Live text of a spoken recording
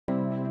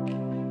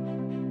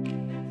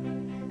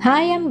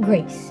Hi, I'm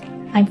Grace.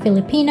 I'm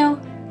Filipino,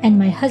 and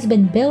my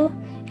husband Bill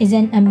is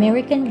an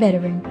American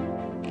veteran.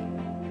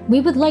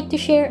 We would like to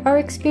share our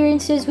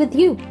experiences with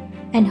you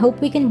and hope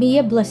we can be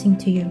a blessing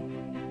to you.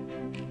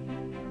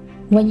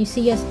 When you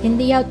see us in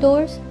the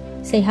outdoors,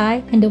 say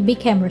hi and don't be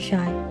camera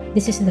shy.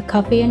 This is the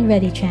Coffee and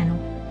Ready channel.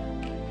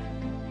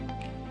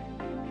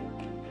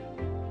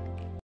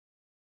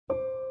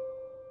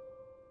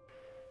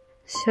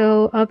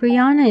 So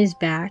Aubriana is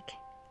back,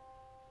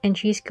 and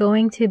she's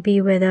going to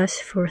be with us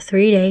for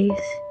 3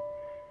 days,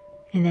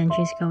 and then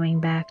she's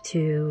going back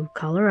to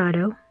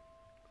Colorado.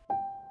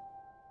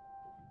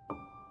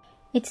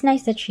 It's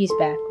nice that she's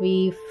back.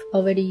 We've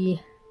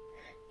already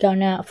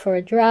gone out for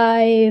a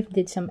drive,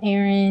 did some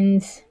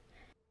errands.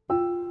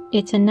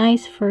 It's a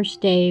nice first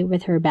day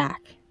with her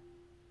back.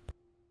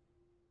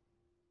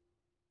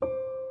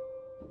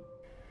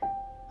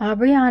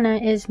 Aubriana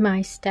is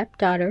my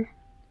stepdaughter.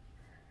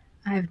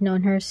 I've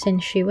known her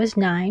since she was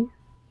 9.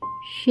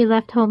 She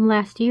left home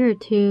last year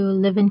to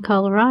live in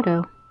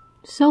Colorado.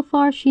 So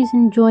far, she's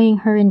enjoying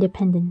her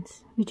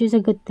independence, which is a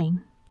good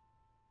thing.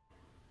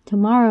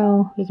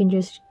 Tomorrow, we can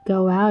just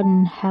go out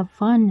and have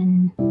fun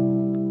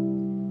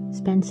and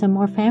spend some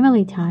more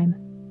family time.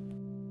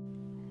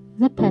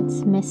 The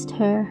pets missed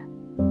her,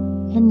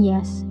 and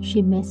yes,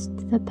 she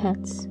missed the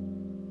pets.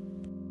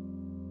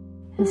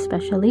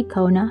 Especially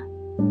Kona,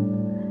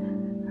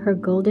 her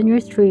golden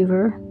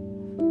retriever.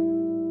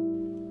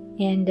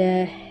 And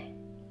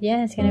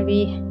yeah, it's gonna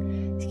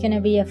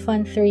be a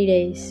fun 3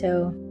 days.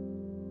 So,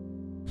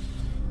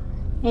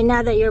 and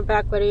now that you're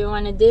back, what do you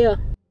want to do?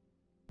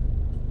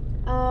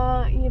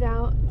 Eat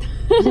out.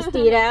 Just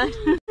eat out.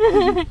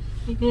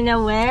 You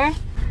know where?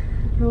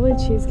 Probably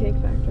Cheesecake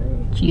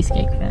Factory.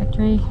 Cheesecake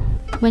Factory.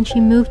 When she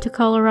moved to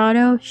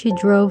Colorado, she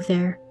drove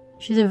there.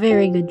 She's a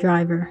very good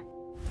driver.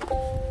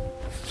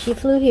 She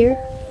flew here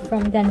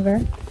from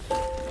Denver.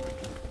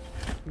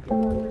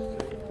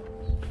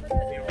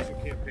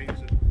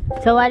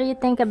 So what do you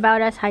think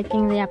about us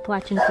hiking the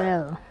Appalachian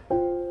Trail?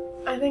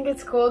 I think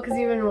it's cool because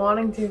you've been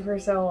wanting to for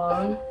so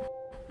long.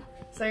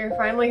 So you're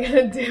finally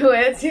gonna do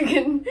it so you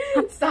can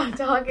stop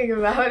talking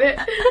about it.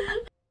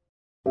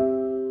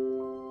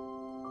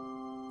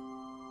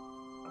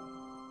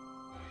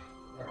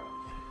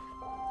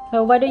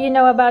 So what do you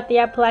know about the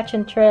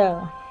Appalachian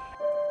Trail?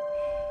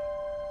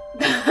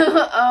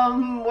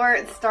 Where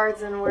it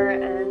starts and where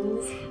it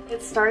ends.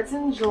 It starts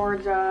in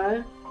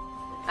Georgia.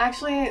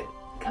 Actually,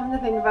 come to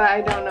think about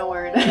it, I don't know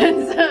where it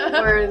ends.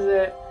 Where is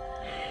it?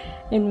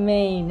 In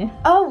Maine.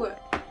 Oh!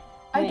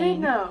 I Maine. did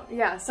know.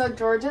 Yeah, so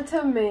Georgia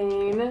to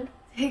Maine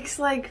takes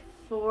like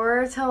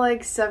 4 to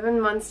 7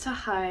 months to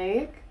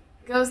hike.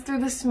 Goes through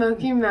the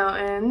Smoky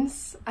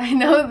Mountains. I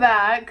know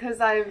that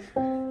because I've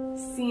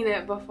seen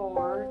it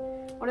before.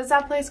 What is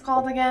that place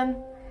called again?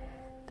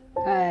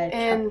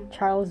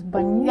 Charles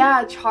Bunyan?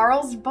 Yeah,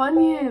 Charles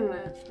Bunyan.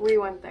 We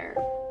went there.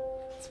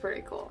 It's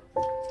pretty cool.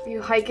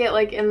 You hike it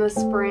in the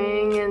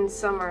spring and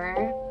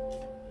summer.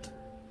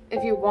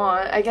 If you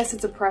want. I guess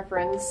it's a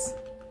preference.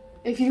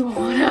 If you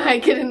want to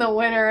hike it in the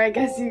winter, I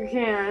guess you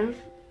can.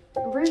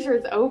 I'm pretty sure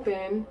it's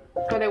open,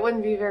 but it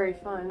wouldn't be very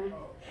fun.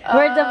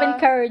 Words of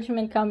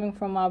encouragement coming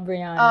from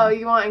Aubriana. Oh,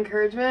 you want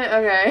encouragement?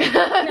 Okay.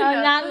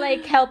 No, not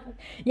like help.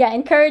 Yeah,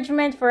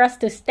 encouragement for us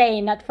to stay,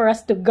 not for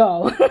us to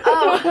go.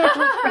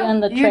 Oh. On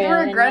the trail.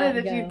 You'd regret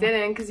it if you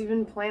didn't, because you've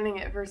been planning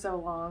it for so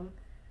long.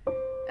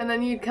 And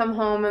then you'd come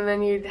home and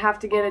then you'd have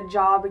to get a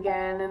job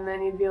again, and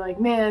then you'd be like,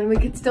 man, we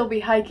could still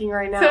be hiking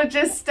right now. So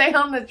just stay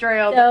on the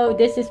trail. So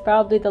this is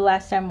probably the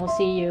last time we'll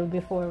see you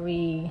before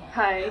we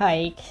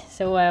hike.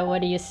 So what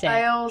do you say?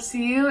 I'll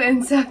see you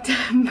in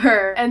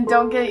September. And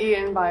don't get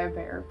eaten by a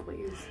bear,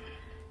 please.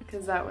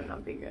 Because that would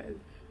not be good.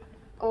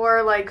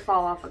 Or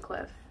fall off a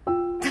cliff.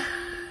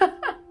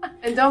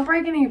 And don't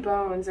break any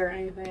bones or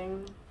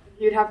anything.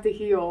 You'd have to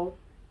heal.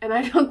 And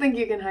I don't think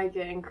you can hike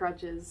it in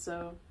crutches,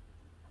 so...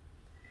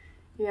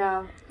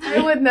 Yeah, I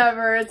would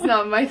never, it's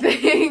not my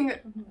thing,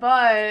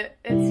 but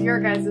it's your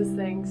guys'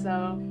 thing,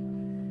 so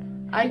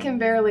I can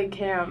barely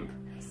camp,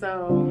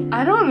 so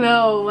I don't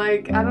know,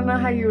 I don't know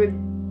how you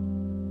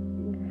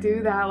would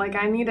do that.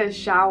 I need a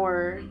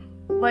shower.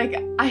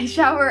 I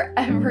shower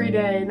every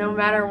day, no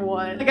matter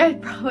what.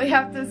 I'd probably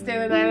have to stay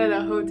the night at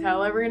a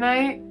hotel every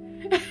night,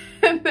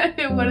 and then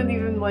it wouldn't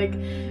even,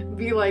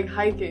 be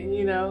hiking,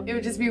 you know? It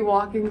would just be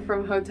walking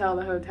from hotel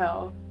to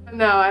hotel.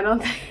 No, I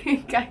don't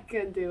think I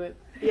could do it.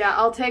 Yeah,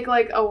 I'll take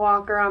a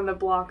walk around the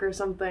block or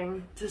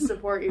something to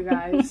support you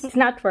guys. It's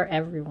not for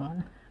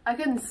everyone. I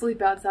couldn't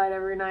sleep outside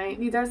every night.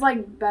 There's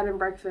bed and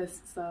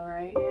breakfasts though,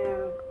 right?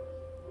 Yeah.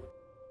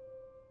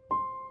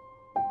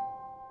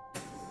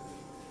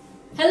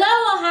 Hello,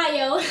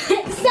 Ohio.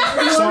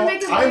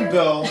 So I'm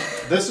Bill,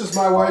 this is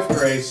my wife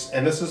Grace,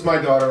 and this is my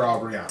daughter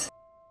Aubriana.